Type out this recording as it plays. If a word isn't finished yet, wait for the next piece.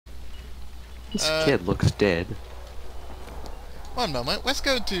This kid looks dead. One moment, let's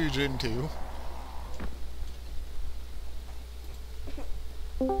go to Gen 2.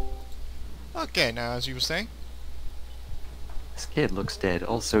 Okay, now as you were saying. This kid looks dead.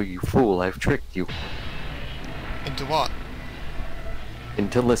 Also, you fool, I've tricked you Into what?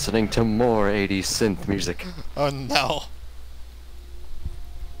 into listening to more 80s synth music. Oh no.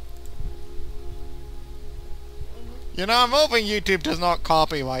 You know, I'm hoping YouTube does not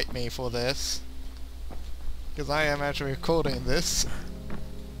copyright me for this. Because I am actually recording this.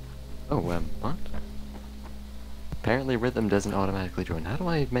 Oh, what? Apparently Rhythm doesn't automatically join. How do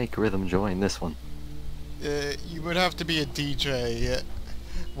I make Rhythm join this one? You would have to be a DJ,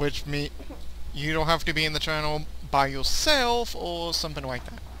 which means you don't have to be in the channel by yourself or something like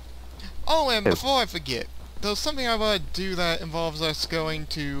that. Oh, and before I forget, there's something I want to do that involves us going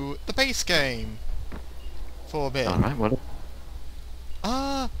to the base game for a bit. Alright, what?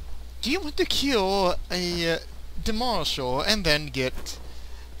 Do you want to kill a demolisher and then get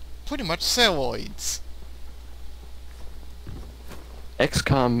pretty much steroids?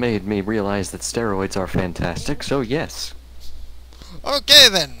 XCOM made me realize that steroids are fantastic, so yes. Okay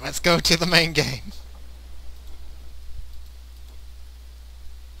then, let's go to the main game.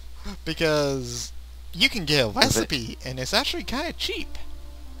 Because you can get a recipe, and it's actually kind of cheap.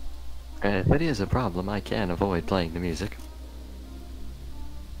 If it is a problem, I can avoid playing the music.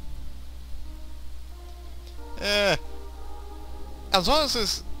 As long as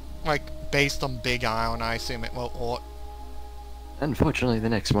it's, like, based on Big Island, I assume it will work. Unfortunately, the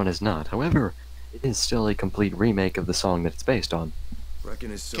next one is not. However, it is still a complete remake of the song that it's based on. Reckon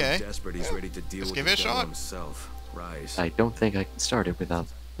is so desperate he's ready to deal with the devil himself. Rise. I don't think I can start it without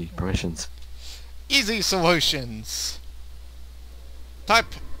the permissions. Easy solutions. Type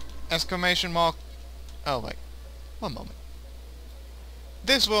exclamation mark. Oh wait, one moment.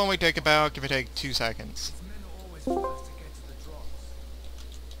 This will only take about, give or take, 2 seconds.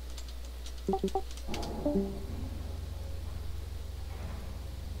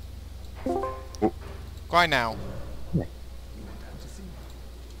 Why now?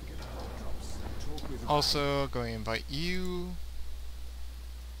 Also, going to invite you.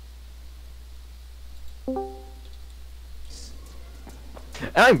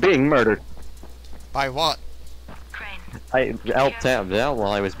 I'm being murdered! By what? I alt-tabbed out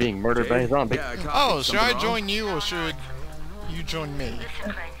while I was being murdered by a zombie. Oh, should I join you or should you join me?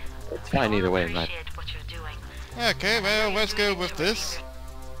 It's fine either way, man. Okay, well, let's go with this.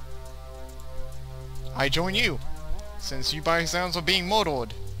 I join you, since you by sounds are being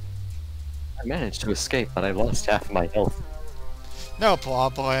murdered. I managed to escape, but I lost half of my health. No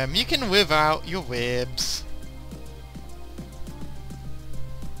problem, you can live out your ribs.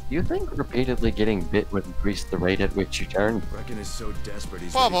 Do you think repeatedly getting bit would increase the rate at which you turn? Reckon is so desperate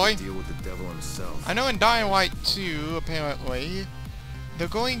he's Well, ready to deal with the devil himself. I know in Dying Light 2, apparently, they're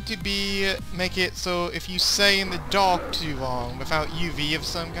going to make it so if you stay in the dark too long without UV of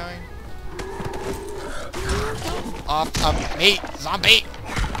some kind. Off me, zombie!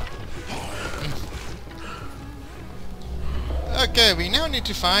 Okay, we now need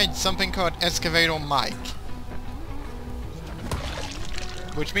to find something called Excavator Mike.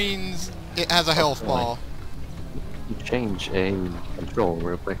 Which means it has a health bar. Change a control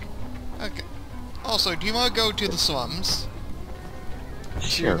real quick. Okay. Also, do you want to go to the slums?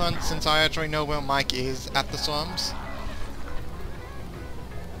 Sure. Since I actually know where Mike is at the slums.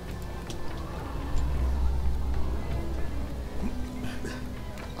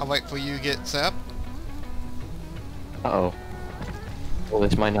 I'll wait for you to get set up. Uh-oh. Well,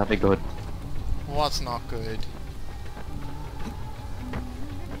 this might not be good. What's not good?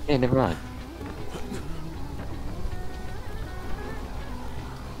 Hey, never mind.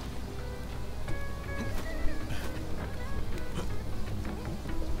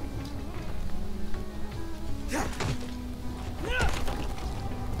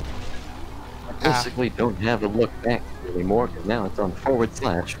 I basically don't have a look back anymore, because now it's on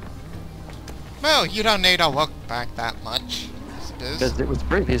 /. Well, you don't need to look back that much. Because it was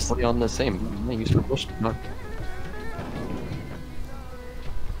previously on the same I used for push to talk.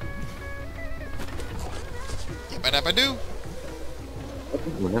 Yabba-dabba-doo. I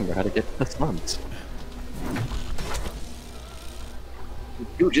don't remember how to get to the slums.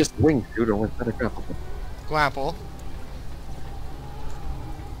 You just wingsuit or what's that a grapple? Grapple.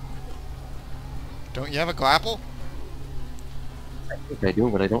 Don't you have a grapple? I think I do,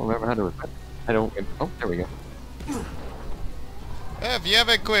 but I don't remember how to equip. I don't. Oh, there we go. If you have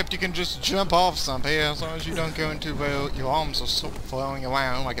it equipped, you can just jump off something as long as you don't go into where your arms are flowing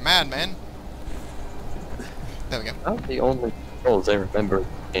around like a madman. There we go. About the only controls I remember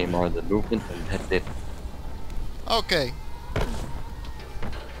game are the movement and that's it. Okay.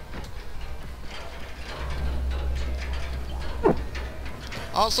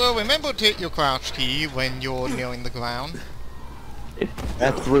 Also, remember to hit your crouch key when you're nearing the ground. It's an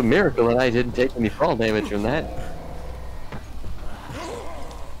absolute miracle that I didn't take any fall damage from that.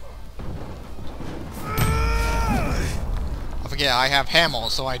 I forget, I have hammer,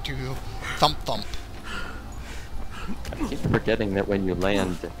 so I do thump thump. I keep forgetting that when you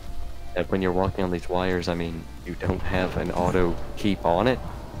land, that when you're walking on these wires, I mean, you don't have an auto keep on it.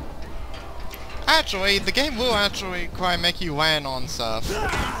 Actually, the game will actually quite make you land on stuff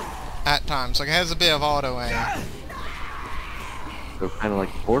at times. Like, it has a bit of auto aim. So kind of like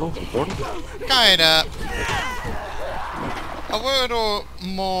Portal? Kinda. A little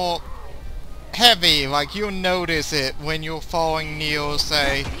more heavy, like you'll notice it when you're falling near,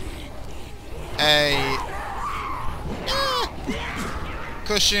 say, a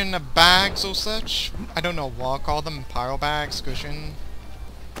cushion of bags or such. I don't know what I call them, pile bags, cushion.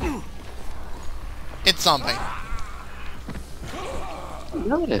 It's something.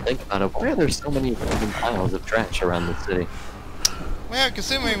 Now that I think about it, why are there so many random piles of trash around the city? Well,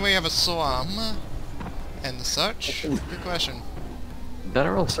 considering we have a slum and such, good question. That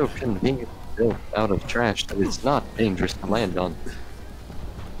are also convenient built out of trash that is not dangerous to land on.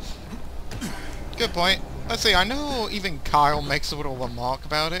 Good point. Let's see, I know even Kyle makes a little remark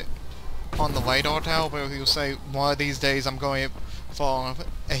about it on the radar tower, where he'll say, one of these days I'm going to fall off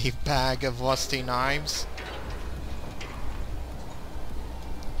a bag of rusty knives.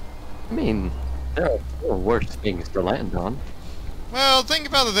 I mean, there are still worse things to land on. Well, think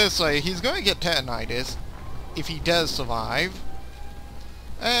about it this way, he's going to get tetanitis if he does survive.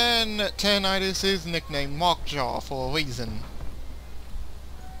 And tetanitis is nicknamed Mockjaw for a reason.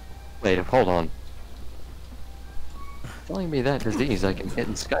 Wait, hold on. Telling me that disease I can get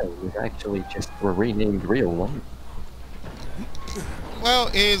in Skyrim is actually just a renamed real one. Well,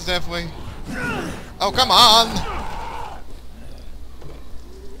 it is definitely... Oh, come on!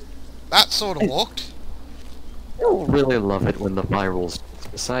 That sort of worked. You'll really love it when the virals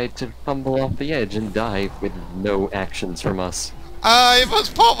decide to fumble off the edge and die with no actions from us. It was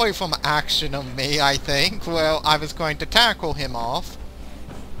probably from action of me, I think. Well, I was going to tackle him off.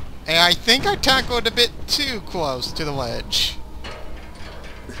 And I think I tackled a bit too close to the ledge.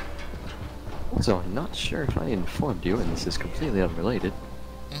 Also, I'm not sure if I informed you, and this is completely unrelated,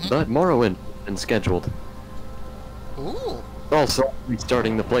 but Morrowind has been scheduled. Ooh. Also,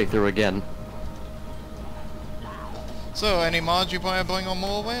 restarting the playthrough again. So, any mods you plan on playing on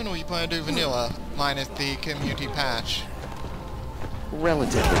Morrowind, or you plan to do vanilla, minus the community patch?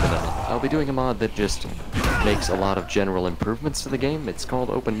 Relatively vanilla. I'll be doing a mod that just makes a lot of general improvements to the game. It's called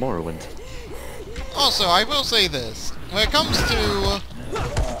Open Morrowind. Also, I will say this. When it comes to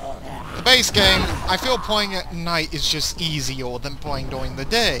the base game, I feel playing at night is just easier than playing during the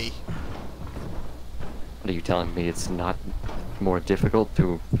day. What are you telling me? It's not more difficult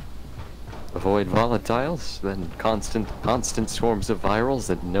to avoid volatiles than constant swarms of virals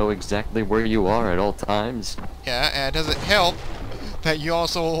that know exactly where you are at all times? Yeah, and does it help that you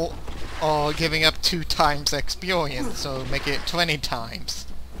also are giving up 2 times experience, so make it 20 times.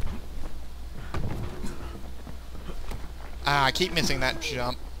 Ah, I keep missing that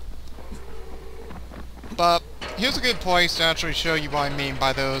jump. But here's a good place to actually show you what I mean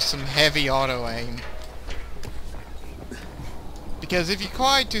by those some heavy auto aim. Because if you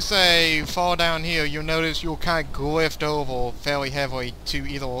try to, say, fall down here, you'll notice you'll kind of drift over fairly heavily to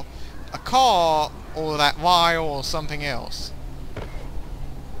either a car or that wire or something else.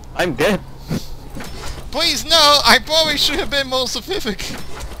 I'm dead! Please no! I probably should have been more specific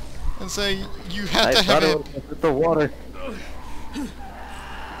and say you have to have it. With the water.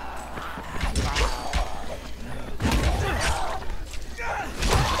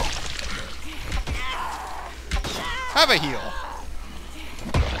 Have a heal.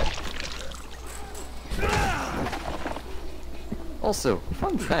 Also,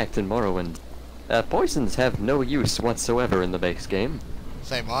 fun fact in Morrowind, poisons have no use whatsoever in the base game.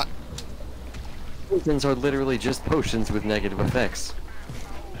 Say what? Poisons are literally just potions with negative effects.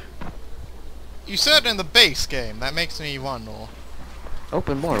 You said in the base game, that makes me wonder.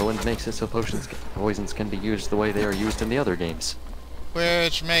 Open Morrowind makes it so poisons can be used the way they are used in the other games.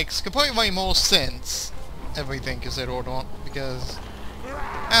 Which makes completely more sense, everything considered, because...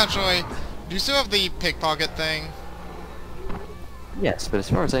 Actually, do you still have the pickpocket thing? Yes, but as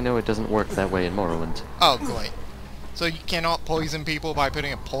far as I know, it doesn't work that way in Morrowind. Oh, great. So you cannot poison people by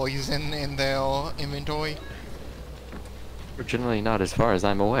putting a poison in their inventory? Fortunately not as far as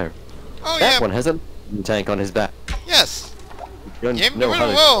I'm aware. Oh, That yeah. one has a tank on his back. Yes. You Give know me how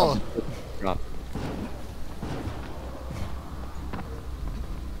the to wall. drop.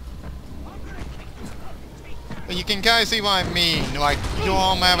 But you can kind of see what I mean. Like, you're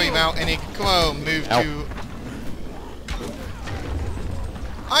all mad about any crow move Ow. to...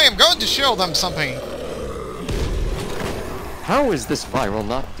 I am going to show them something. How is this viral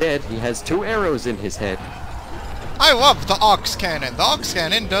not dead? He has 2 arrows in his head. I love the ox cannon. The ox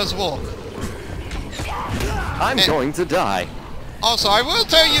cannon does work. I'm going to die. Also, I will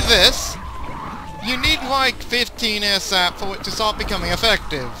tell you this. You need like 15 ASAP for it to start becoming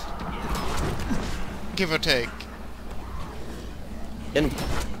effective. Give or take. And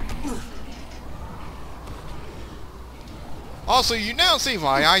Also, you now see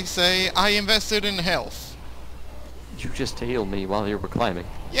why I say I invested in health. you just healed me while you were climbing.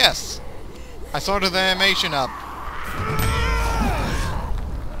 Yes. I sorted the animation up.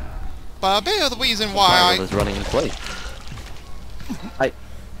 But a bit of the reason why Viral is running in place.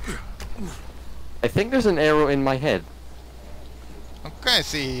 I think there's an arrow in my head. Okay,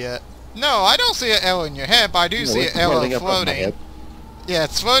 see, no, I don't see an arrow in your head, but I do No, see it's an arrow floating above my floating. head. Yeah,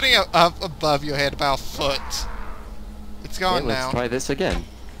 it's floating up above your head about a foot. It's gone Okay, now. let's try this again.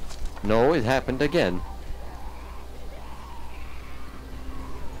 No, it happened again.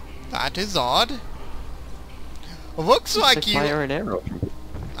 That is odd. Looks like you... Fire an arrow.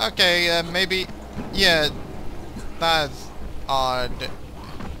 Okay, maybe... Yeah, that's odd.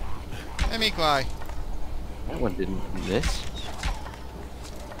 Let me cry. That one didn't miss.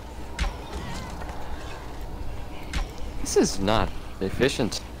 This is not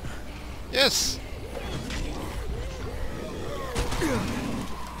efficient. Yes.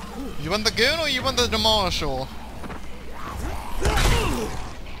 You want the goon or you want the demolisher?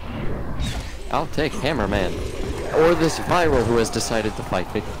 I'll take Hammerman. Or this viral who has decided to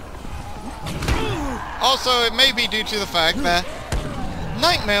fight me. Also, it may be due to the fact that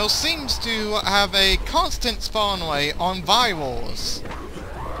Nightmare seems to have a constant spawn rate on virals.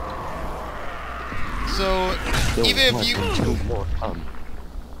 So, even if you...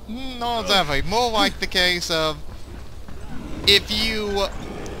 Not exactly. More like the case of... If you...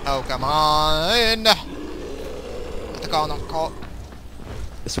 Oh, come on! The call, not call.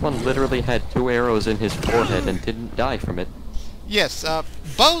 This one literally had 2 arrows in his forehead and didn't die from it. Yes,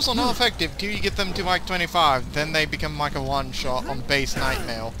 bows are not effective till you get them to like 25, then they become like a one-shot on base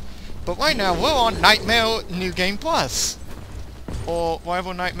Nightmare. But right now, we're on Nightmare New Game Plus. Or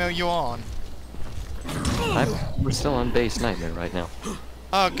whatever Nightmare you're on. We're still on base Nightmare right now.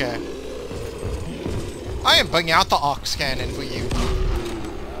 Okay. I am bringing out the Ox Cannon for you.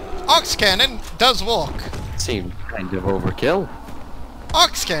 Ox Cannon does work. Seemed kind of overkill.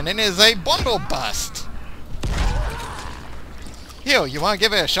 Ox Cannon is a bundle bust. Here, you want to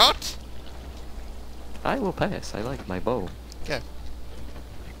give it a shot? I will pass. I like my bow. Okay.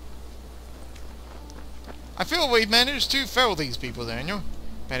 I feel we managed to fail these people, Daniel.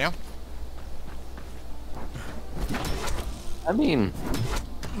 Daniel? I mean,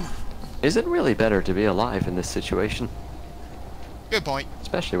 is it really better to be alive in this situation? Good point.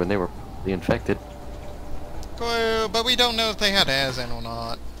 Especially when they were the infected. Well, but we don't know if they had Asin or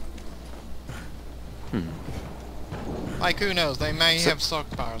not. Like, who knows? They may have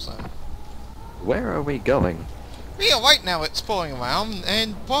stockpiles then. Where are we going? We are right now exploring around,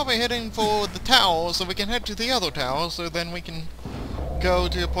 and probably heading for the tower, so we can head to the other tower, so then we can go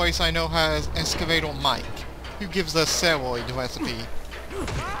to a place I know has Excavator Mike, who gives us steroid recipe.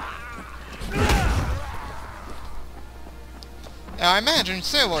 Now, I imagine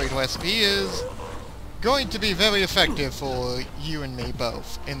steroid recipe is going to be very effective for you and me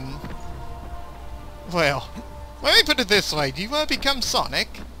both. In, well, let me put it this way: do you want to become Sonic?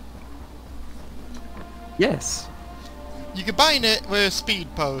 Yes. You combine it with a speed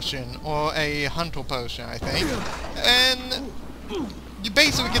potion or a hunter potion, I think, and you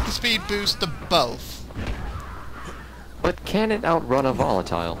basically get the speed boost to both. But can it outrun a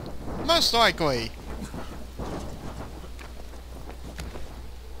volatile? Most likely.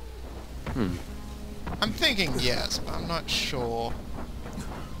 I'm thinking yes, but I'm not sure.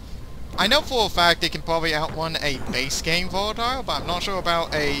 I know for a fact it can probably outrun a base game volatile, but I'm not sure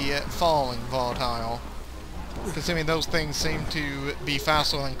about a falling volatile. Considering those things seem to be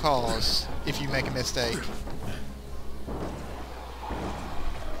faster than cars if you make a mistake.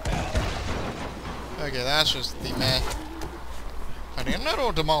 Okay, that's just the meh. I need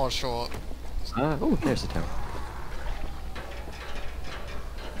another demolish short. Oh, there's the tower.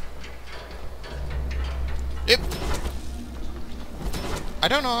 Yep. I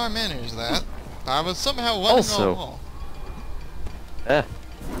don't know how I managed that. I was somehow running Also, on the wall.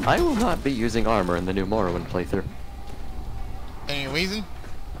 I will not be using armor in the new Morrowind playthrough. reason?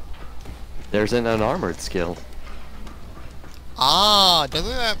 There's an unarmored skill. Ah,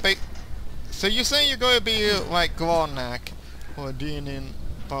 doesn't that be... So you're saying you're going to be like Gornak or Deanin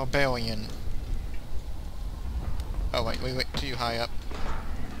Barbarian? Oh wait, we went too high up.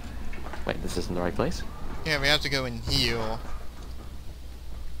 Wait, this isn't the right place? Yeah, we have to go in here.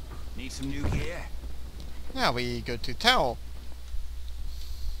 Need some new gear? Now we go to Tell.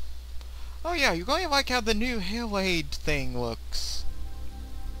 Oh yeah, you're going to like how the new Hillade thing looks.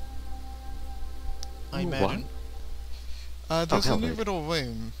 I Ooh, imagine. There's a new Hillade. little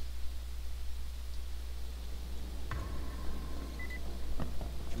room.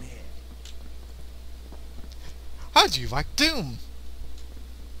 Come here. How do you like Doom?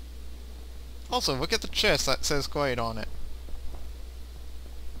 Also, look at the chest that says Quaid on it.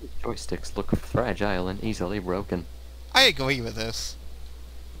 Joysticks look fragile and easily broken. I agree with this.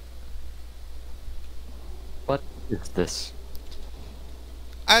 What is this?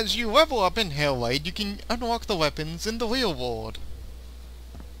 As you level up in Hellblade, you can unlock the weapons in the real world.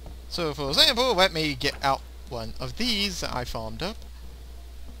 So, for example, let me get out one of these that I farmed up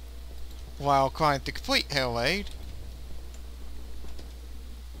while trying to complete Hellblade.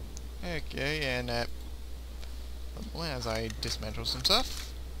 Okay, and as I dismantle some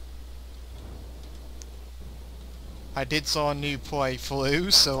stuff. I did saw a new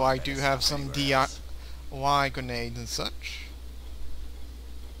playthrough, so I do have some DIY grenades and such.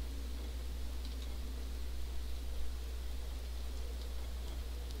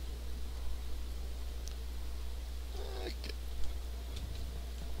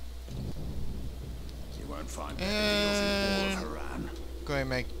 You won't find better deals in the wall of Haran. Go ahead and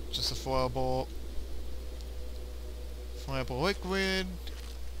make just a flammable liquid.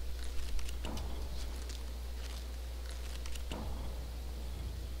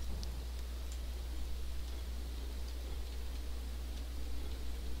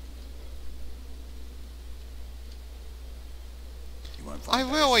 You won't I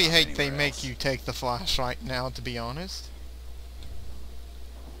find better really stuff hate they anywhere make else. you take the flashlight now, to be honest.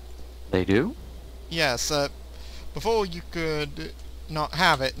 They do? Yes, before you could not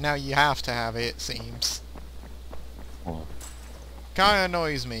have it, now you have to have it, it seems. Oh. Kinda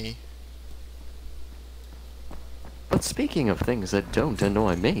annoys me. But speaking of things that don't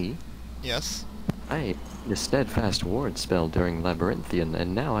annoy me, Yes. I the steadfast ward spell during Labyrinthian,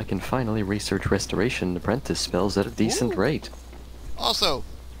 and now I can finally research restoration apprentice spells at a decent Ooh. rate. Also,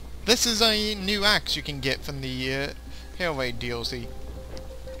 this is a new axe you can get from the Hellblade DLC.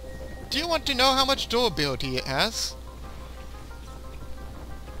 Do you want to know how much durability it has?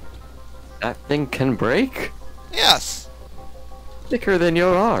 That thing can break? Yes! Thicker than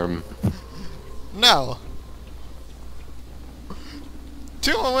your arm. No.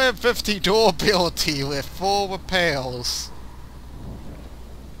 250 durability with 4 repels.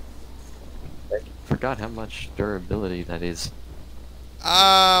 Forgot how much durability that is.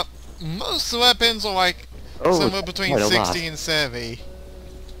 Most weapons are like somewhere between quite a lot. 60 and 70.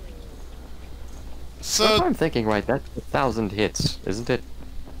 So if So, I'm thinking right, that's 1,000 hits, isn't it?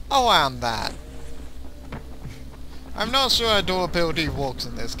 around that. I'm not sure how durability works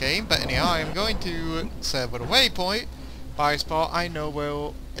in this game, but anyhow, I'm going to serve with a waypoint by a spot I know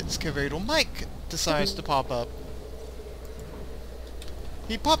where Excavator Mike decides to pop up.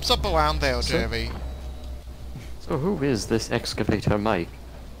 He pops up around there, Jerry. So who is this excavator Mike?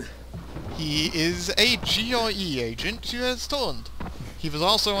 He is a GRE agent who has turned. He was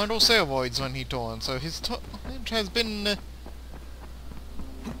also under steroids when he turned, so his turn has been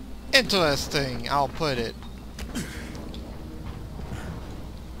interesting, I'll put it.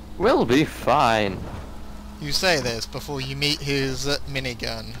 We'll be fine. You say this before you meet his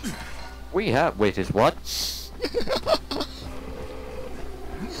minigun. We have... Wait, is what?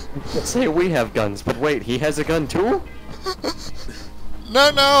 Say we have guns, but wait, he has a gun too? No,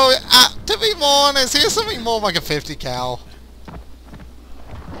 to be more honest, here's something more like a 50 cal.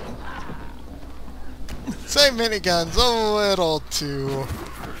 Say minigun's a little too...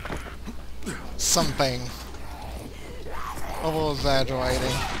 something. A little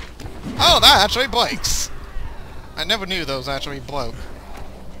exaggerating. Oh, that actually breaks! I never knew those actually broke.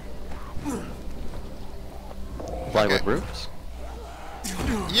 Plywood Okay. roofs?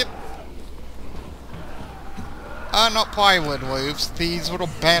 Yep. Not plywood roofs, these little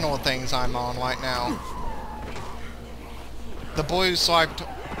banner things I'm on right now. The blue striped,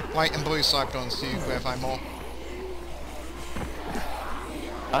 white and blue striped ones to clarify more.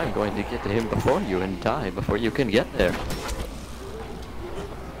 I'm going to get to him before you and die before you can get there.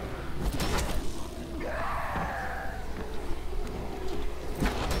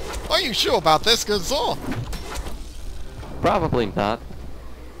 Are you sure about this, good soul? Probably not.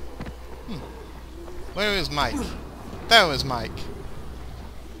 Where is Mike? There was Mike.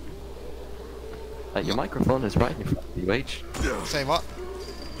 Your microphone is right in front of you, H. Say what?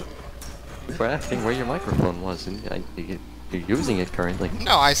 You were asking where your microphone was, and you're using it currently.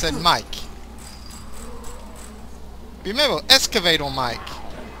 No, I said Mike. Remember, excavator Mike.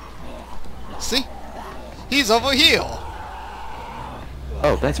 See? He's over here.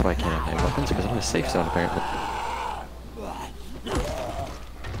 Oh, that's why I can't have weapons, because I'm in a safe zone, apparently.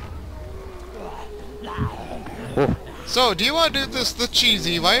 Whoa. So, do you want to do this the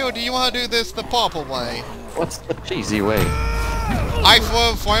cheesy way, or do you want to do this the proper way? What's the cheesy way? I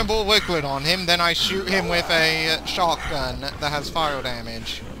throw flammable liquid on him, then I shoot him with a shotgun that has fire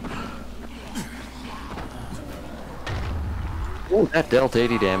damage. Oh, that dealt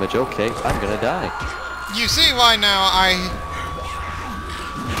 80 damage. Okay, I'm gonna die. You see why now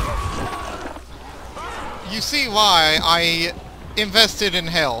You see why I invested in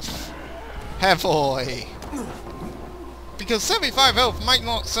health. Heavily. Because 75 health might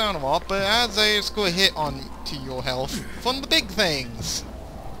not sound a lot, but it adds a score hit on to your health from the big things.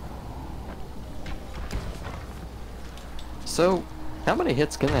 So, how many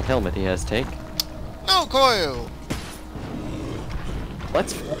hits can that helmet he has take? No clue.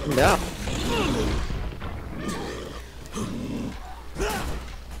 Let's find out.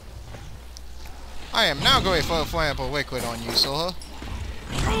 I am now going for a flammable liquid on you, sir.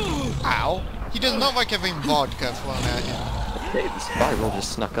 Ow. He does not like having vodka thrown at him. Okay, this viral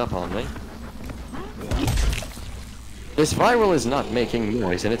just snuck up on me. This viral is not making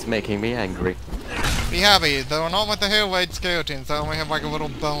noise, and it's making me angry. Be happy, though not with the hair-weight skeletons, they only have like a little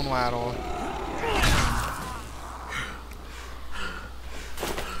bone rattle.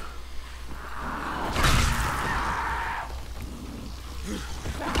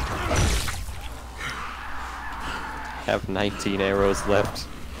 Have 19 arrows left.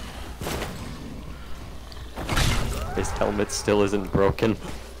 His helmet still isn't broken.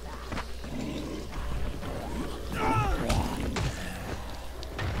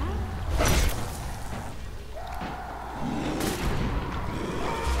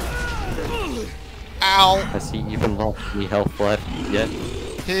 Ow! Has he even lost any health left yet?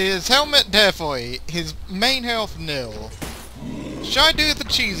 His helmet definitely. His main health nil. Should I do it the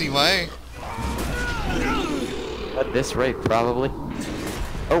cheesy way? At this rate, probably.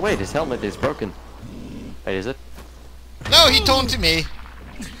 Oh wait, his helmet is broken. Wait, is it? No, he taunted me.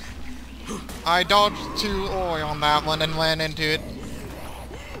 I dodged too early on that one and ran into it.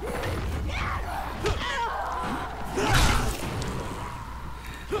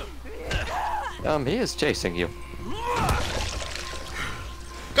 He is chasing you.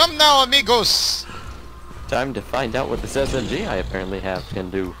 Come now, amigos! Time to find out what this SMG I apparently have can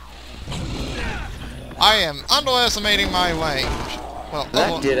do. I am underestimating my range. Well,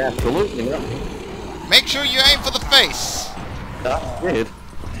 That did absolutely nothing. make sure you aim for the face. That did.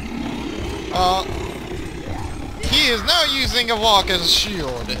 He is now using a rock as a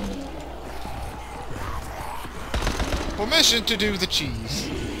shield. Permission to do the cheese.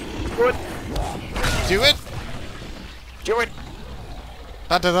 Do it. Do it. Do it.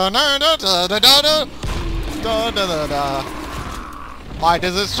 Da da da da da da da da da da da da. Why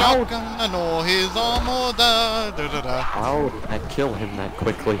does this shotgun annoy his armor? Da da da da. How did I kill him that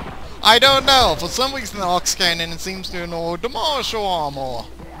quickly? I don't know. For some reason, the Ox Cannon seems to annoy the martial armor.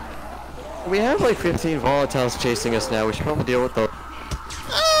 We have like 15 volatiles chasing us now. We should probably deal with those.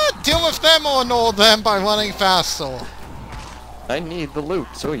 Deal with them or annoy them by running faster. I need the loot,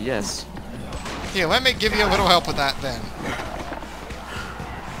 so yes. Here, let me give you a little help with that then.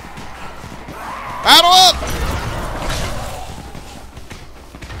 Battle up!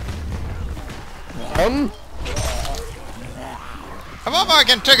 I love how I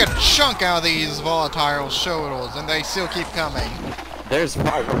can take a chunk out of these volatile shoulders and they still keep coming. There's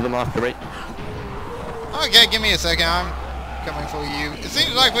 5 of them off the rate. Okay, give me a second, I'm coming for you. It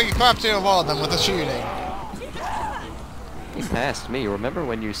seems like we can capture a lot of them with the shooting. He passed me. Remember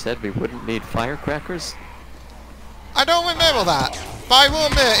when you said we wouldn't need firecrackers? I don't remember that. But I will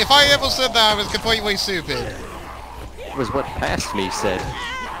admit, if I ever said that, I was completely stupid. It was what past me said.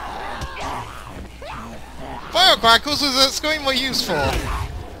 Firecrackers is extremely useful. I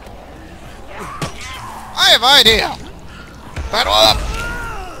have an idea. Battle up!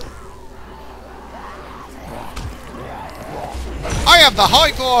 I have the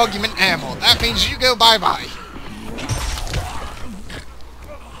hyper argument ammo. That means you go bye-bye.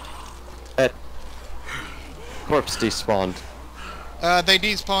 That corpse despawned. They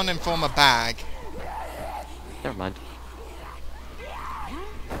despawn and form a bag. Never mind.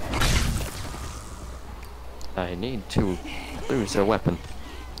 I need to lose a weapon.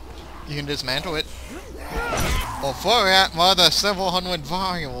 You can dismantle it. Or throw it at one of the several hundred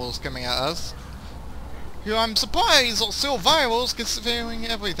vials coming at us. Who I'm surprised are still vials considering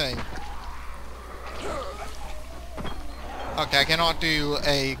everything. Okay, I cannot do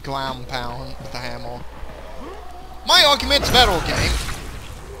a ground pound with the hammer. My argument's better, game,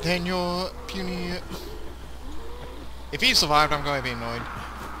 than your puny... If he survived, I'm going to be annoyed.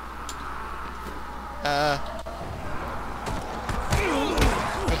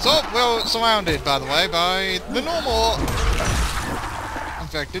 It's all well surrounded, by the way, by the normal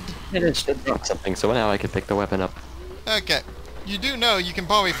infected. It is dropped something, so now I can pick the weapon up. Okay. You do know you can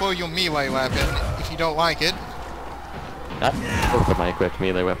probably throw your melee weapon if you don't like it. Not both of my equipped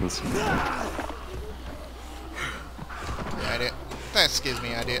melee weapons. Idea. That gives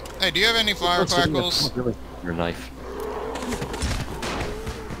me idea. Hey, do you have any firecrackers? Your knife.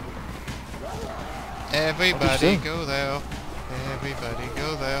 Everybody go there. Everybody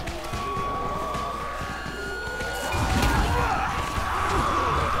go there.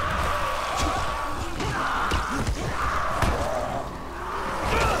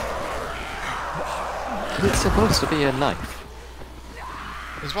 It's supposed to be a knife.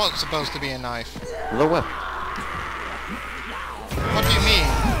 Is what supposed to be a knife? The weapon. What do you mean?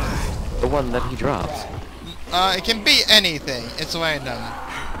 The one that he drops. It can be anything. It's random.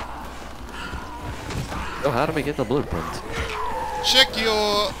 So how do we get the blueprint? Check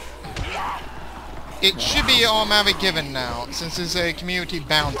your... It should be automatically given now, since it's a community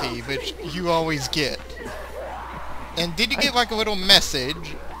bounty, which you always get. And did you get like a little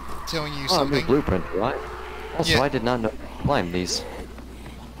message telling you something? New blueprint, right? Also, Yeah. I did not know to climb these.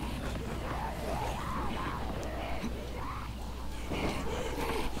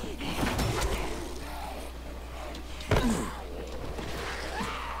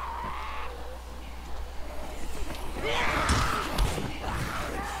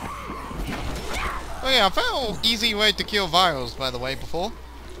 Oh yeah, I found an easy way to kill virals, by the way, before.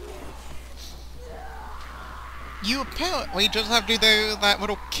 You apparently just have to do that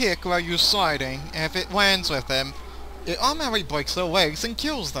little kick while you're sliding, and if it lands with them, it automatically breaks their legs and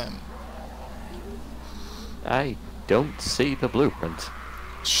kills them. I don't see the blueprint.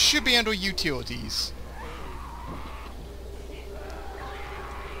 Should be under utilities.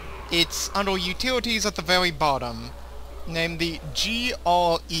 It's under utilities at the very bottom. Name the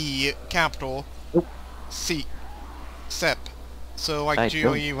GRE capital C. SEP. So like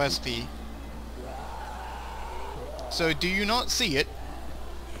GRE recipe. So do you not see it?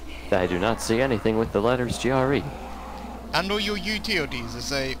 I do not see anything with the letters GRE. Under your utilities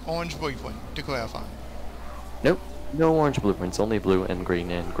is a orange blueprint, to clarify. Nope, no orange blueprints, only blue and green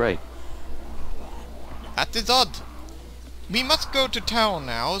and gray. That is odd. We must go to town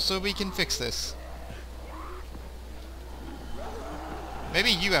now so we can fix this. Maybe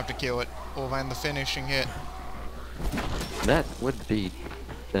you have to kill it, or land the finishing hit. That would be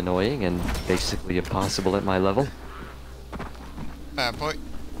annoying and basically impossible at my level. Bad point.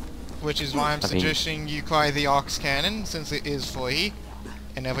 Which is why I'm suggesting you try the Ox Cannon, since it is free,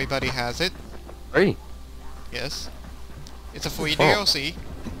 and everybody has it. Free? Yes. It's a free DLC.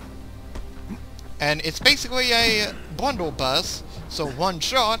 And it's basically a bundle bus, so one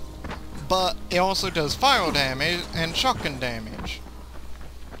shot, but it also does fire damage and shotgun damage.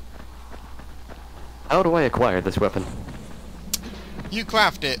 How do I acquire this weapon? You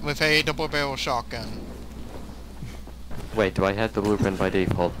craft it with a double barrel shotgun. Wait, do I have the blueprint by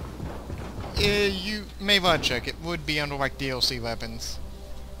default? You may want to check. It would be under like DLC weapons.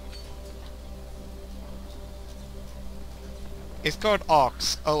 It's called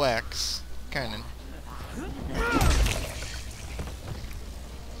Ox, OX, Cannon.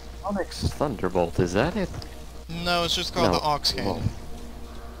 Onyx Thunderbolt, is that it? No, it's just called No. the Ox Cannon.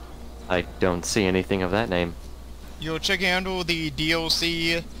 I don't see anything of that name. You're checking under the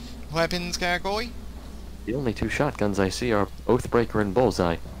DLC weapons category? The only two shotguns I see are Oathbreaker and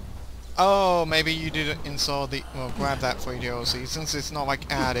Bullseye. Oh, maybe you didn't install the... Well, grab that for DLC, since it's not, like,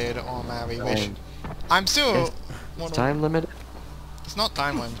 added on Mavi, which... I'm still... It's time limited? It's not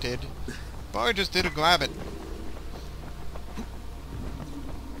time limited. But I just did a grab it.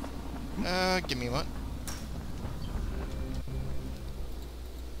 Give me one.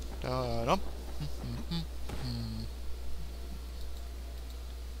 Da-dum.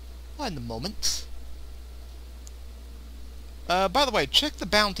 One moment. By the way, check the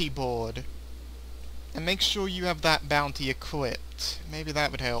bounty board. And make sure you have that bounty equipped. Maybe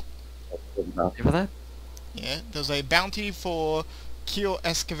that would help. Bounty for that? Yeah, there's a bounty for Kill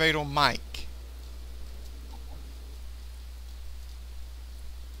Excavator Mike.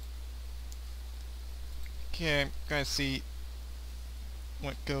 Okay, guys, see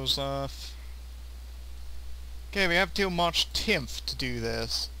what goes off. Okay, we have till March 10th to do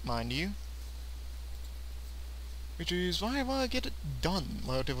this, mind you. Which is why I want to get it done,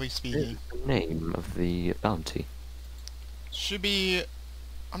 relatively speaking. The name of the bounty. Should be...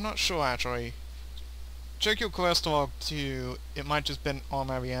 I'm not sure, actually. Check your quest log, too. It might just been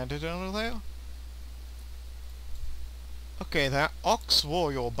already added under there. Okay, that Ox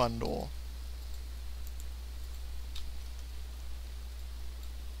Royal bundle.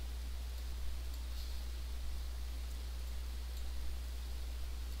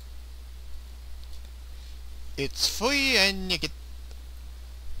 It's free and you get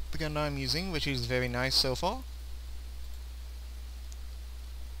the gun I'm using, which is very nice so far.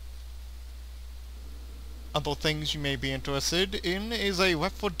 Other things you may be interested in is a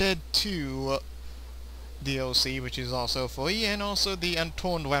Left 4 Dead 2 DLC, which is also free, and also the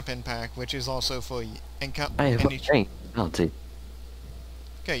Untorn Weapon Pack, which is also free. And I have obtained the bounty.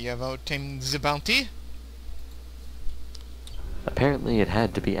 Okay, you have obtained the bounty? Apparently it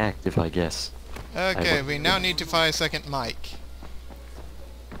had to be active, I guess. Okay, we now need to find a second mic.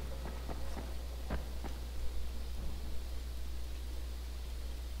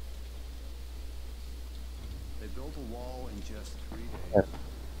 They built a wall in just 3 days.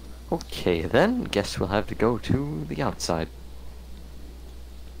 Okay then, guess we'll have to go to the outside.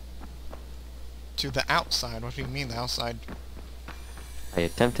 To the outside? What do you mean the outside? I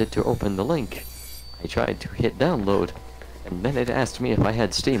attempted to open the link. I tried to hit download, and then it asked me if I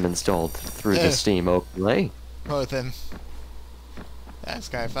had Steam installed through the Steam overlay. Oh, then. That's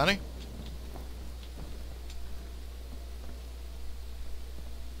kind of funny.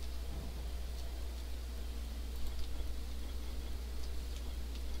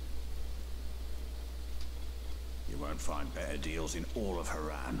 You won't find better deals in all of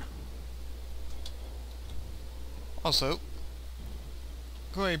Haran. Also,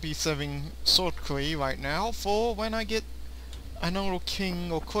 going to be serving Sword Curry right now for when I get another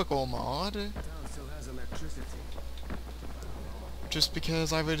King or Quickle mod. Town still has electricity. Just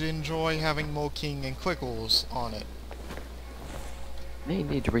because I would enjoy having more King and Quickles on it. May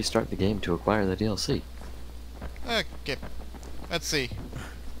need to restart the game to acquire the DLC. Okay, let's see.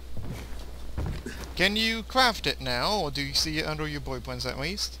 Can you craft it now, or do you see it under your blueprints at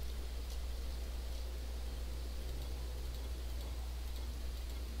least?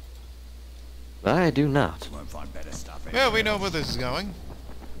 I do not. You won't find better stuff Well, we know where this is going.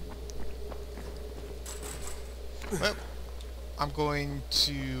 Well, I'm going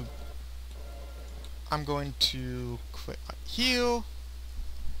to quit heal.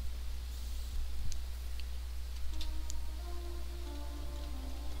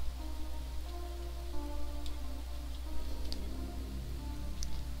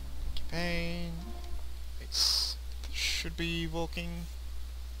 Campaign. It should be working.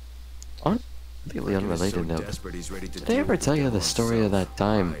 On completely unrelated note, did I ever tell you the story of that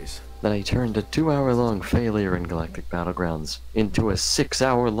time that I turned a 2-hour-long failure in Galactic Battlegrounds into a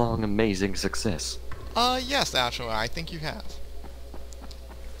 6-hour-long amazing success? Yes, actually, I think you have.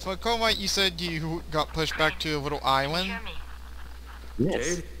 So, Colmite, you said you got pushed back to a little island?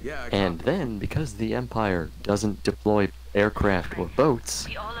 Yes. And then, because the Empire doesn't deploy aircraft or boats,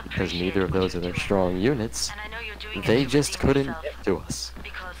 because neither of those are their strong units, they just couldn't get to us.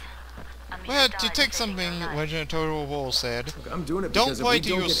 Well, to take something Legend of Total War said, I'm doing it don't play to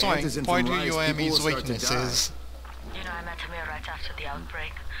your strength, play to your enemy's weaknesses. You know, I met Amir right after the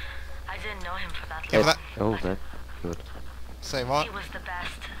outbreak. I didn't know him for that Yeah, long. Oh, that good. Say what? He was the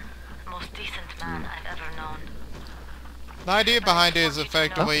best, most decent man I've ever known. The idea behind it is I just want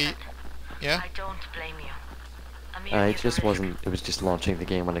you to know effectively... that Yeah? I don't blame you. Amir It gave just a wasn't, risk. it was just launching the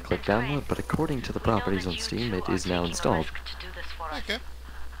game when I clicked download, but according to the We know properties that on you Steam, two it are is now taking a installed. risk to do this for us. Okay.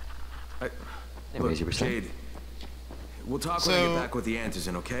 Anyways, you were saying? Jade, we'll talk when I So- get back with the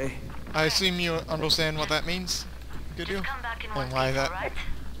Antizin, okay? I assume you understand what that means? Good deal? Just come back in one And why piece, that... alright?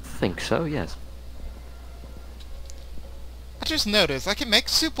 Think so, yes. I just noticed I can make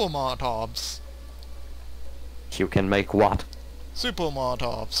super Molotovs. You can make what? Super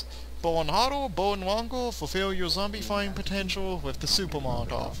Molotovs. Burn harder, burn longer, fulfill your zombie fighting potential with the Super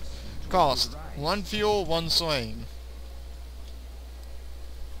Molotov. Cost: 1 fuel, 1 slain.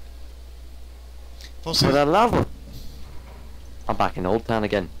 For the love of... I'm back in Old Town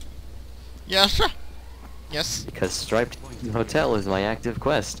again, Yeah, yes. because Striped Hotel is my active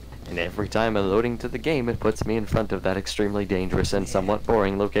quest, and every time I'm loading to the game, it puts me in front of that extremely dangerous and somewhat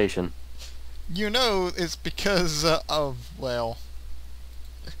boring location. You know it's because of, well...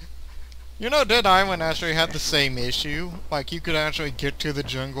 You know Dead Island actually had the same issue? Like, you could actually get to the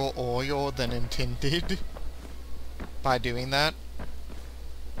jungle earlier than intended? by doing that.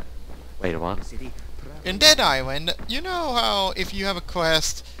 Wait a while. In Dead Island, you know how if you have a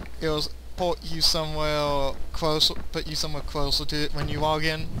quest, it'll put you somewhere closer to it when you log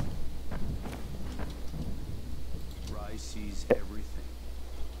in?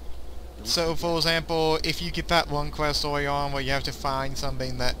 So, for example, if you get that one quest early on where you have to find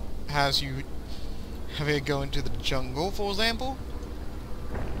something that has you have to go into the jungle, for example,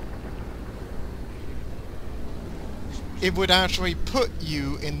 it would actually put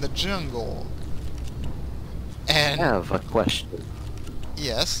you in the jungle. And I have a question.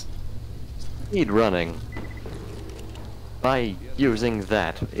 yes. Speed running. By using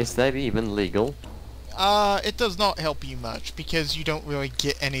that, is that even legal? It does not help you much, because you don't really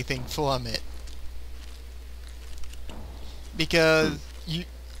get anything from it. Because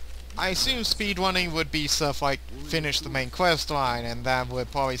I assume speedrunning would be stuff like finish the main quest line, and that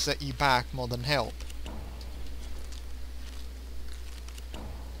would probably set you back more than help.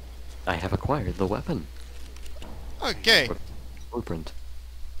 I have acquired the weapon. Okay. Blueprint.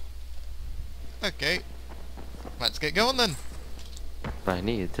 Okay. Let's get going then. I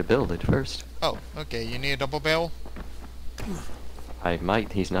need to build it first. Oh, okay, you need a double barrel? I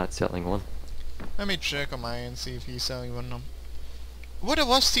might, he's not selling one. Let me check on my end and see if he's selling one of them. Would a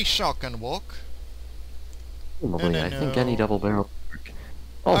rusty shotgun work? Probably, No. I think any double barrel work.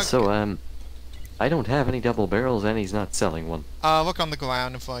 Also, I don't have any double barrels and he's not selling one. Look on the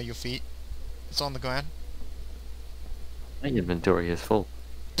ground in front of your feet. It's on the ground. My inventory is full.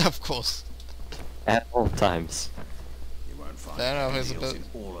 Of course. At all times. You won't find That any is a deals bit-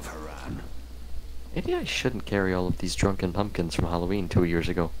 in all of Haran. Maybe I shouldn't carry all of these drunken pumpkins from Halloween 2 years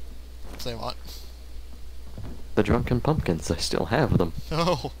ago. Say what? The drunken pumpkins, I still have them.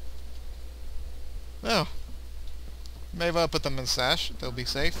 Oh. Oh. Maybe I'll put them in stash. They'll be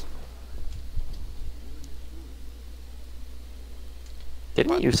safe.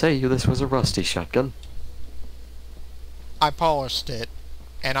 Didn't What? you say this was a rusty shotgun? I polished it.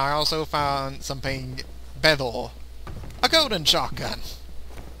 And I also found something better. A golden shotgun.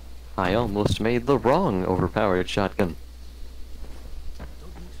 I almost made the wrong overpowered shotgun.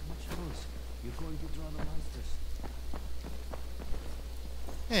 Don't make so much noise. You're going to draw the monsters.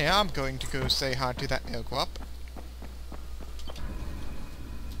 Hey, I'm going to go say hi to that airdrop.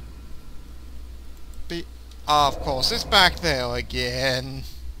 Of course, it's back there again.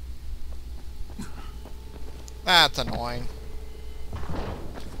 That's annoying.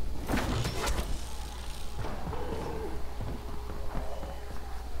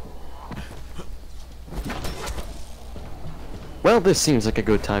 Well, this seems like a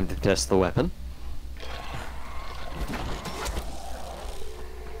good time to test the weapon.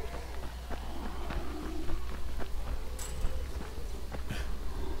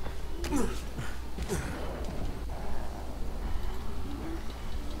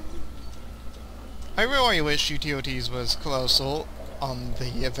 I really wish utilities was closer on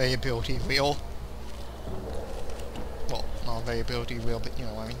the availability wheel. Well, not availability wheel, but you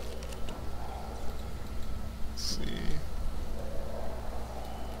know what I mean. Let's see.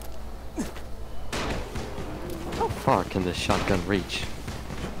 How far can this shotgun reach?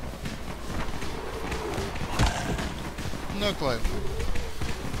 No clue.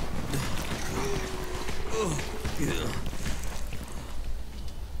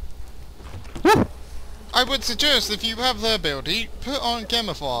 I would suggest if you have the ability, put on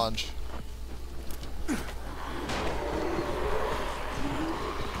camouflage.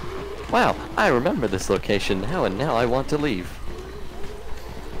 Wow, I remember this location now, and now I want to leave.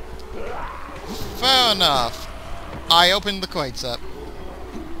 Fair enough. I opened the crates up.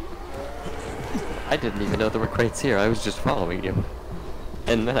 I didn't even know there were crates here, I was just following you.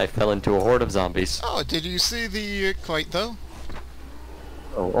 And then I fell into a horde of zombies. Oh, did you see the crate though?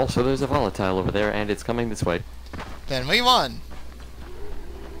 Oh, also there's a volatile over there, and it's coming this way. Then we won.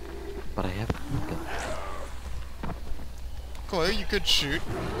 But I have a pumpkin. Cool, you could shoot.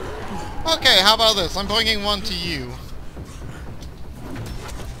 Okay, how about this? I'm bringing one to you.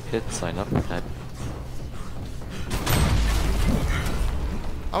 Hit sign up with that.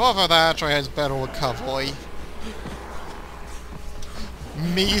 I love how that actually has better recovery.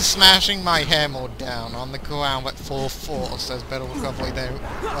 Me smashing my hammer down on the ground at full force has better recovery than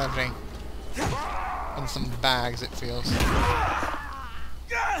landing in some bags, it feels.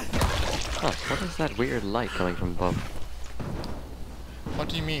 Huh, what is that weird light coming from above? What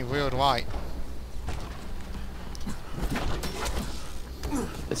do you mean, weird light?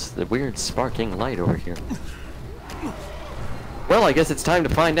 This is the weird sparking light over here. Well, I guess it's time to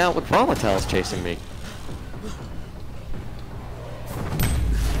find out what volatile's chasing me.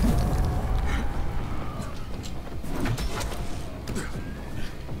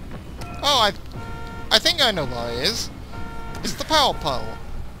 Oh, I think I know what it is. It's the power pole.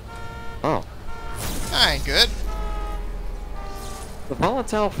 Oh. That ain't good. The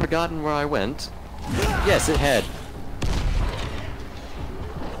volatile forgotten where I went? Yes, it had.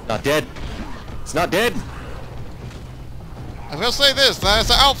 Not dead. It's not dead. I will say this, that's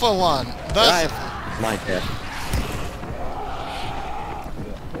the alpha one. That's... My death.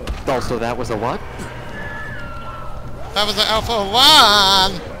 Also, that was a what? That was the alpha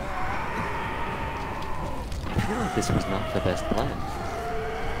one! I feel like this was not the best plan.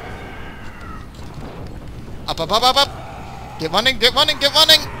 Up, up, up, up, up! Get running, get running, get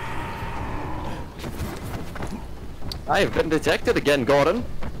running! I have been detected again, Gordon.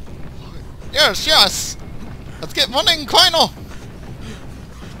 Yes, yes! Let's get running, Quino!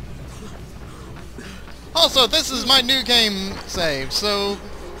 Also, this is my new game save, so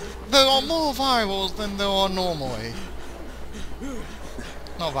there are more virals than there are normally.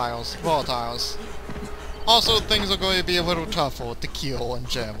 Not virals, volatiles. Also, things are going to be a little tougher to kill in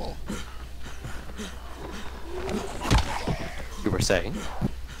general. You were saying?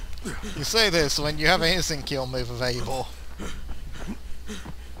 You say this when you have an instant kill move available.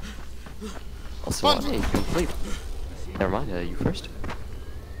 Also, Fun. I'm incomplete. Never mind, you first.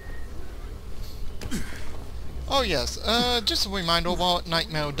 Oh yes, just a reminder what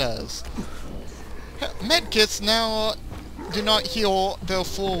Nightmare does. Medkits now do not heal their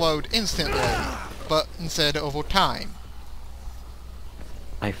full load instantly, but instead over time.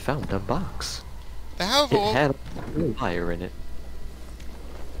 I found a box. However, It had a wire in it.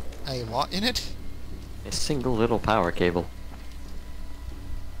 a what in it? A single little power cable.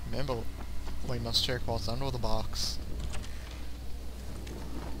 Remember, we must check what's under the box.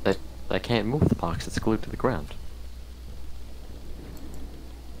 I can't move the box, it's glued to the ground.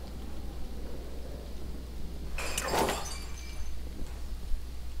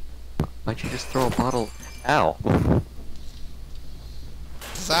 Why'd you just throw a bottle? Ow!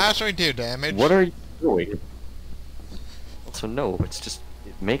 Does that actually do damage? What are you doing? Also, no, it's just...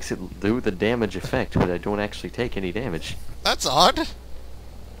 It makes it do the damage effect, but I don't actually take any damage. That's odd.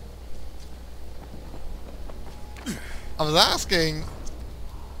 I was asking...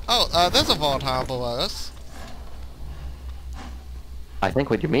 Oh, there's a volatile below us. I think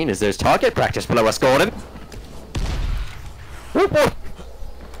what you mean is there's target practice below us, Gordon! Whoop, whoop.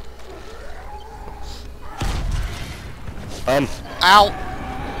 Ow!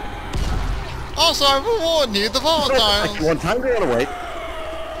 Also, I will warn you, the volatiles... One time to run away.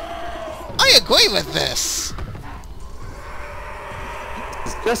 I agree with this!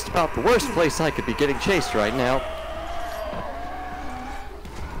 It's just about the worst place I could be getting chased right now.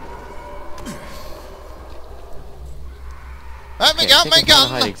 Let me get my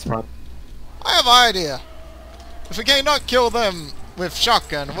gun! I have an idea. If we cannot kill them with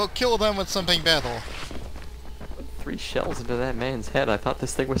shotgun, we'll kill them with something better. 3 shells into that man's head. I thought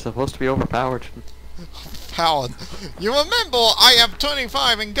this thing was supposed to be overpowered. Powered. You remember I have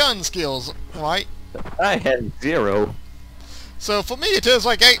 25 in gun skills, right? I had 0. So for me it does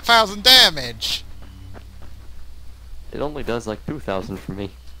like 8,000 damage. It only does like 2,000 for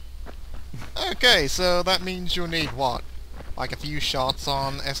me. Okay, so that means you'll need what? Like a few shots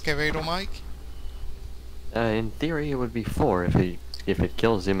on Excavator Mike? In theory, it would be 4 if it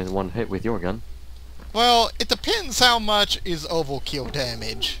kills him in one hit with your gun. Well, it depends how much is overkill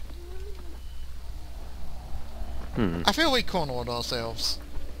damage. I feel we cornered ourselves.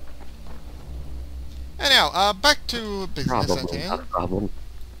 Anyhow, back to business at Probably hand. not a problem.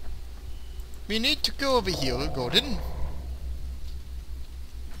 We need to go over here, Gordon.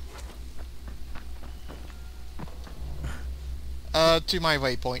 To my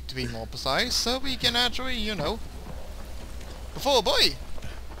waypoint to be more precise, so we can actually, you know... Before, boy!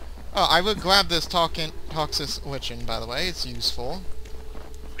 Oh, I will grab this toxic witching, by the way, it's useful.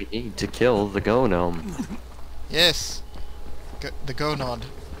 We need to kill the gnome. Yes. The gonod.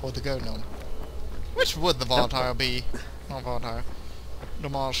 Or the gonod. Which would the volatile be? Not volatile. The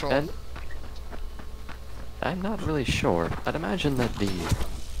marshal. And I'm not really sure. I'd imagine that the...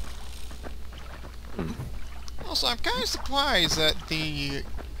 Also, I'm kind of surprised that the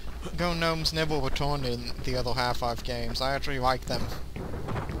gnomes never returned in the other Half-Life games. I actually like them.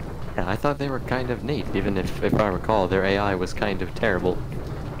 Yeah, I thought they were kind of neat, even if I recall, their AI was kind of terrible.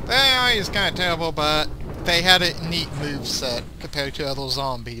 Their AI is kind of terrible, but they had a neat moveset compared to other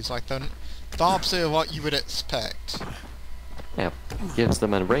zombies, like the opposite of what you would expect. Yeah, gives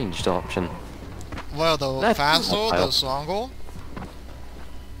them a ranged option. Well, they're That's faster, volatile. they're stronger.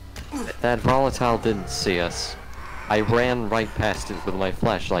 That volatile didn't see us. I ran right past it with my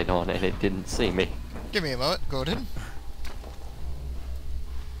flashlight on and it didn't see me. Give me a moment, Gordon.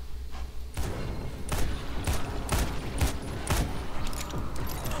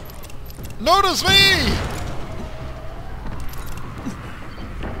 Notice me!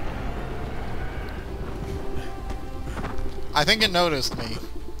 I think it noticed me.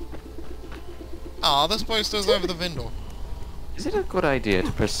 Aw, this place does have the window. Is it a good idea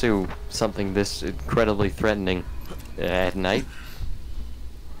to pursue something this incredibly threatening at night?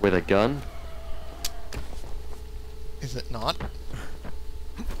 With a gun? Is it not?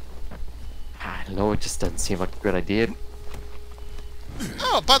 I don't know, it just doesn't seem like a good idea.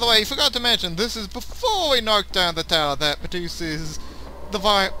 Oh, by the way, I forgot to mention, this is before we knock down the tower that produces the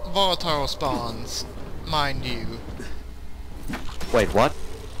volatile spawns, mind you. Wait, what?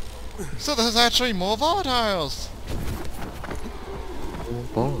 So there's actually more volatiles! Oh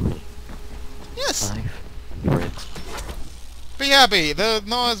boy. Yes! 5 bricks. Be happy, there's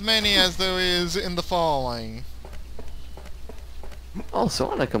not as many as there is in the falling. Also,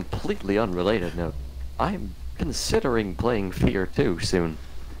 on a completely unrelated note, I'm considering playing Fear 2 soon.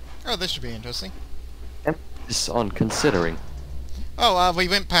 Oh, this should be interesting. Emphasis on considering. Oh, we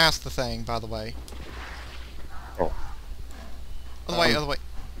went past the thing, by the way. Oh. Other way.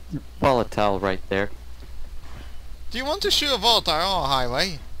 Volatile right there. Do you want to shoot a volatile on a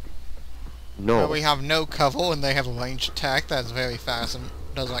highway? No. Where we have no cover and they have a ranged attack that's very fast and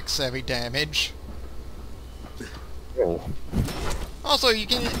does like 70 damage. No. Also, you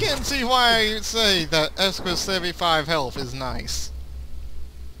can see why I say that Esker's 75 health is nice.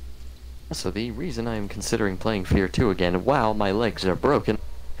 So the reason I am considering playing Fear 2 again while my legs are broken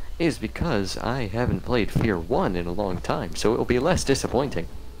is because I haven't played Fear 1 in a long time, so it'll be less disappointing.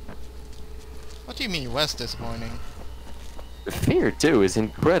 What do you mean less disappointing? Fear 2 is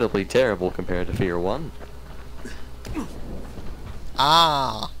incredibly terrible compared to Fear 1.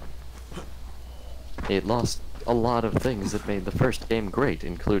 Ah! It lost a lot of things that made the first game great,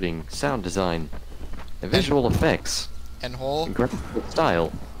 including sound design, visual effects, And whole? graphical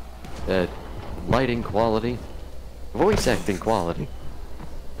style, lighting quality, voice acting quality,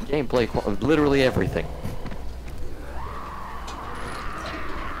 gameplay literally everything.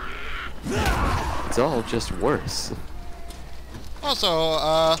 It's all just worse. Also,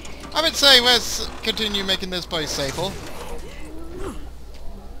 I would say let's continue making this place safer.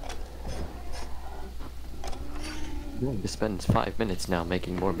 I'm going to spend 5 minutes now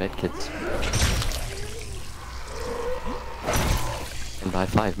making more medkits. And by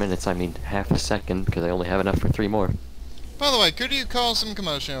 5 minutes I mean half a second, because I only have enough for 3 more. By the way, could you cause some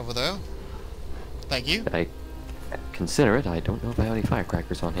commotion over there? Thank you. I consider it. I don't know if I have any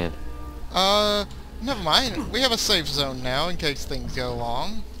firecrackers on hand. Never mind. We have a safe zone now in case things go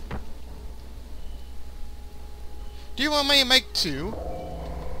wrong. Do you want me to make 2?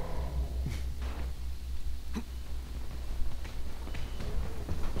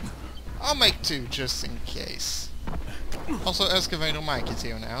 I'll make 2 just in case. Also, Excavator Mike is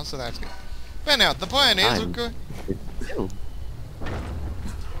here now, so that's good. But now, the plan is we're good.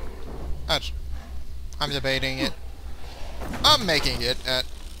 I'm debating it. I'm making it at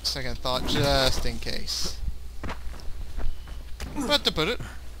second thought, just in case. But to put it,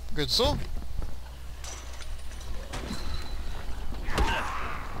 good soul.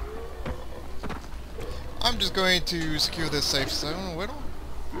 I'm just going to secure this safe zone a little.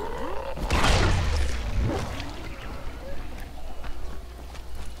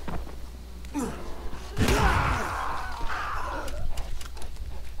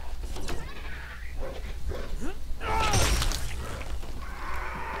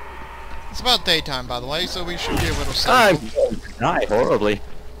 It's about daytime, by the way, so we should be able to safe. I'm going to die horribly.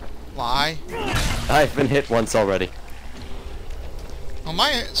 Why? I've been hit once already. On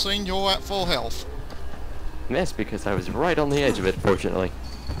my screen, you're at full health. Yes, because I was right on the edge of it, fortunately.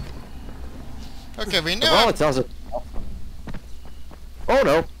 Okay, we Well, know. it sounds like... Oh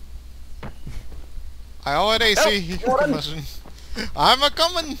no! I already see commotion. I'm a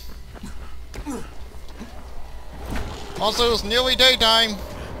coming. Also, it's nearly daytime.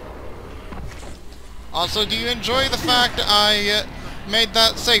 Also, do you enjoy the fact I made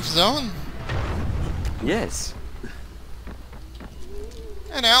that safe zone? Yes.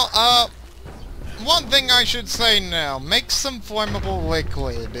 And now, one thing I should say now, make some flammable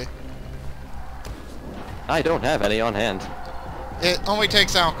liquid. I don't have any on hand. It only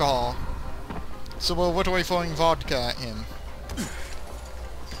takes alcohol. So we're literally throwing vodka at him.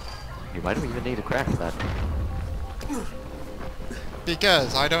 Why do we even need a crack for that?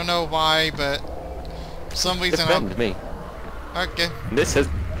 Because, I don't know why, but for some reason Defend me. Okay. This is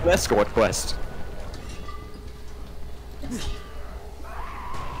an escort quest.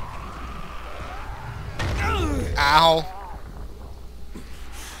 Ow.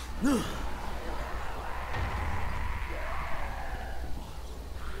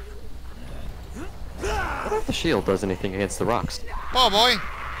 if the shield does anything against the rocks. Oh boy!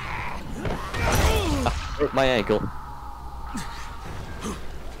 Hurt my ankle.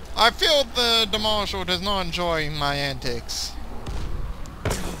 I feel the Marshal does not enjoy my antics.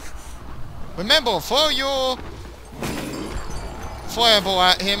 Remember, throw your fireball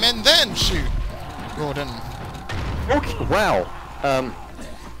at him and then shoot, Gordon. Okay, wow.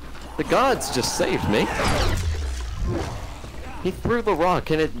 The gods just saved me. He threw the rock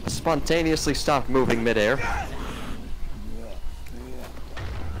and it spontaneously stopped moving midair.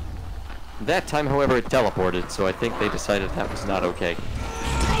 That time, however, it teleported, so I think they decided that was not okay.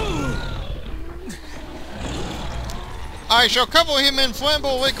 I shall cover him in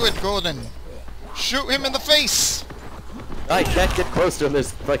flammable liquid, Gordon. Shoot him in the face! I can't get close to him,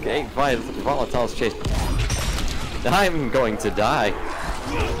 there's like 8 volatiles chasing. I'm going to die.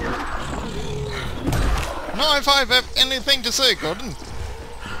 No, if I have anything to say, Gordon.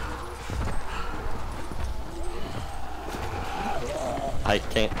 I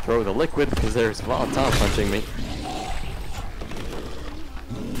can't throw the liquid because there's volatile punching me.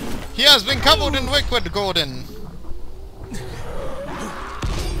 He has been covered in liquid, Gordon.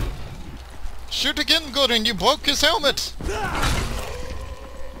 Shoot again, Gordon, you broke his helmet!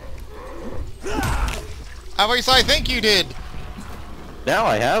 At least I think you did. Now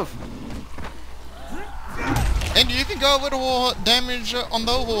I have. And you can go a little more damage on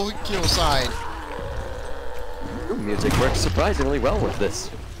the overkill side. Ooh, music works surprisingly well with this.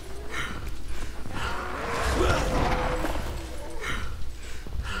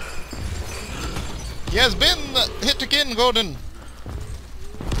 He has been hit again, Gordon.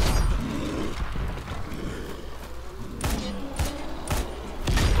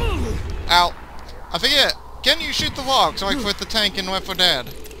 Ow. I forget. Can you shoot the logs like with the tank in Left 4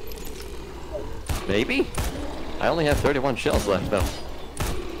 Dead? Maybe? I only have 31 shells left though.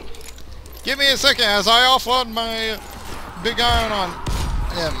 Give me a second as I offload my big iron on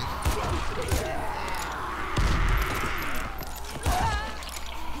him.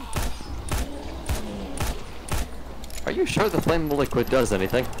 Are you sure the flammable liquid does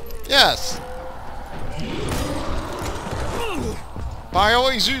anything? Yes. But I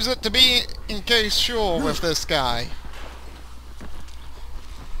always use it to be in case sure with this guy.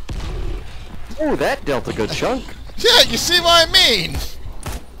 Ooh, that dealt a good chunk. Yeah, you see what I mean?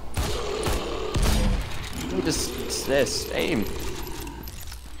 You just aim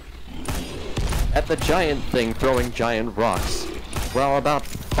at the giant thing throwing giant rocks. Well, about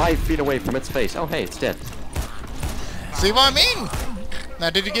 5 feet away from its face. Oh, hey, it's dead. See what I mean? Now,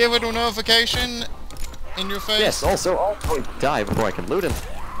 did you give it a notification in your face? Yes, also, I'll going to die before I can loot him.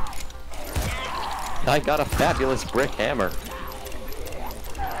 I got a fabulous brick hammer.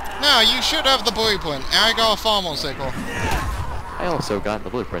 Now, you should have the blueprint. I got a farmer sickle. I also got the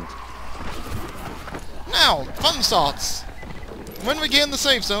blueprint. Now, fun thoughts. When we get in the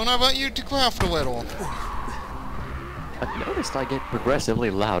safe zone, I want you to craft a little. I've noticed I get progressively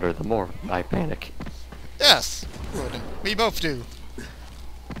louder the more I panic. Yes, good. We both do.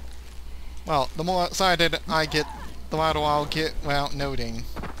 Well, the more excited I get, the louder I'll get without noting.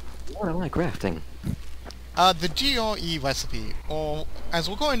 What am I crafting? The GRE recipe, or as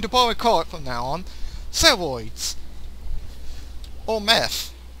we're going to probably call it from now on, steroids. Or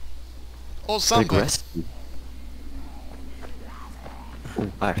meth. Or something. Aggressive.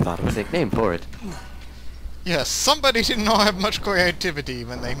 Ooh, I thought of a nickname for it. Yes, somebody did not have much creativity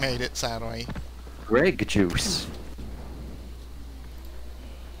when they made it, sadly. Greg juice.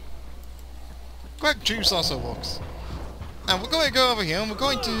 Greg juice also works. And we're going to go over here and we're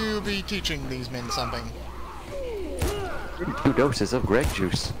going to be teaching these men something. 2 doses of Greg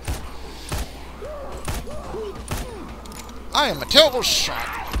juice. I am a terrible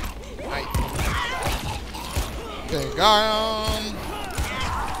shot. Big iron.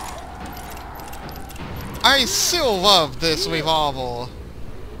 I still love this revolver.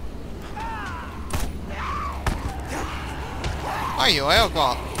 Are you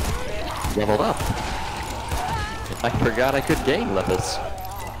aircraft? Leveled up. I forgot I could gain levels.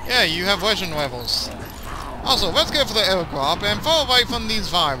 Yeah, you have legend levels. Also, let's go for the aircraft and fall away from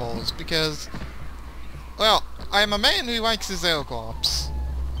these rivals because, well, I am a man who likes his aircrafts.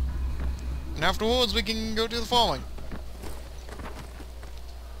 And afterwards, we can go to the following.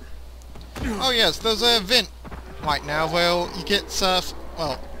 Oh yes, there's a event right now where you get stuff.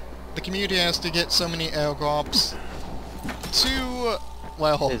 Well, the community has to get so many airdrops to,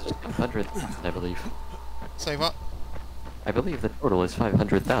 well... It's 500, I believe. Say what? I believe the total is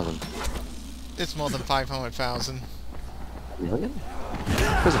 500,000. It's more than 500,000. Million?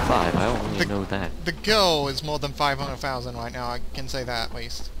 There's a 5, I only know that. The goal is more than 500,000 right now, I can say that at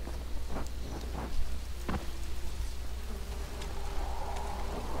least.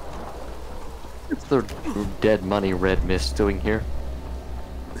 the dead money red mist doing here?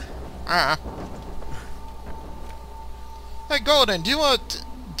 Hey, Gordon, do you want to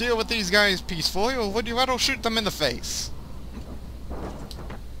deal with these guys peacefully, or would you rather shoot them in the face?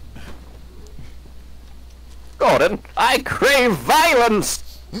 Gordon, I crave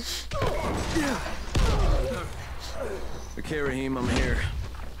violence! Okay, Raheem, I'm here.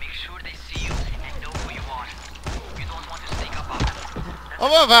 Make sure they see you and know who you are. You don't want to sneak up on them. I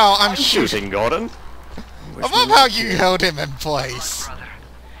love how I'm shooting. Shooting, Gordon. I love how you held him in place. Brother,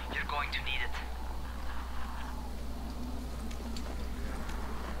 you're going to need it.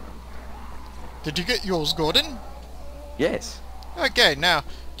 Did you get yours, Gordon? Yes. Okay, now,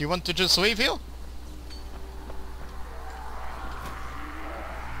 do you want to just leave here?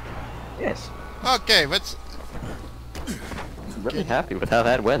 Yes. Okay, let's... I'm really happy with how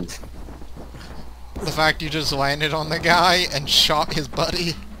that went. The fact you just landed on the guy and shot his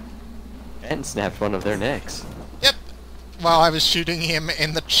buddy. And snapped one of their necks. Yep. While I was shooting him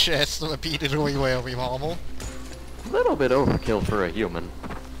in the chest repeatedly with a revolver. A little bit overkill for a human.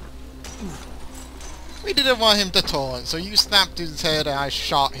 We didn't want him to taunt, so you snapped his head and I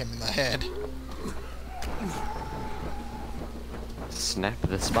shot him in the head. Snap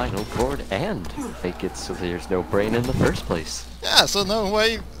the spinal cord and make it so there's no brain in the first place. Yeah, so no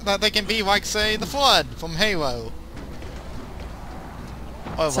way that they can be like, say, the Flood from Halo.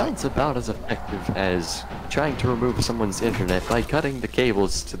 Oh, Sounds about as effective as trying to remove someone's internet by cutting the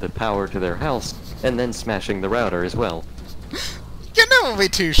cables to the power to their house and then smashing the router as well. You're never be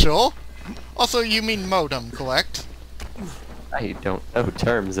too sure. Also, you mean modem, correct? I don't know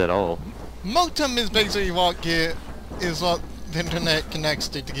terms at all. Modem is basically what the internet connects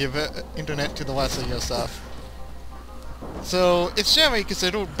to give internet to the rest of your stuff. So, it's generally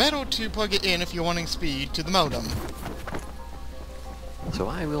considered better to plug it in if you're wanting speed to the modem. So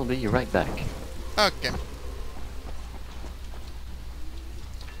I will be right back. Okay.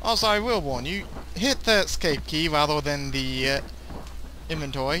 Also, I will warn you, hit the escape key rather than the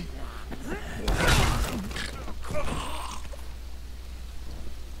inventory.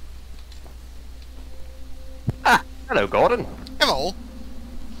 Ah! Hello, Gordon. Hello.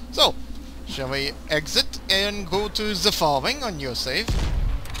 So, shall we exit and go to the farming on your save?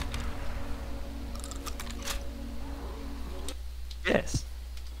 Yes.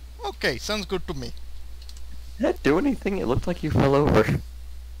 Okay, sounds good to me. Did that do anything? It looked like you fell over.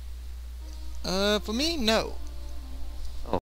 For me, no.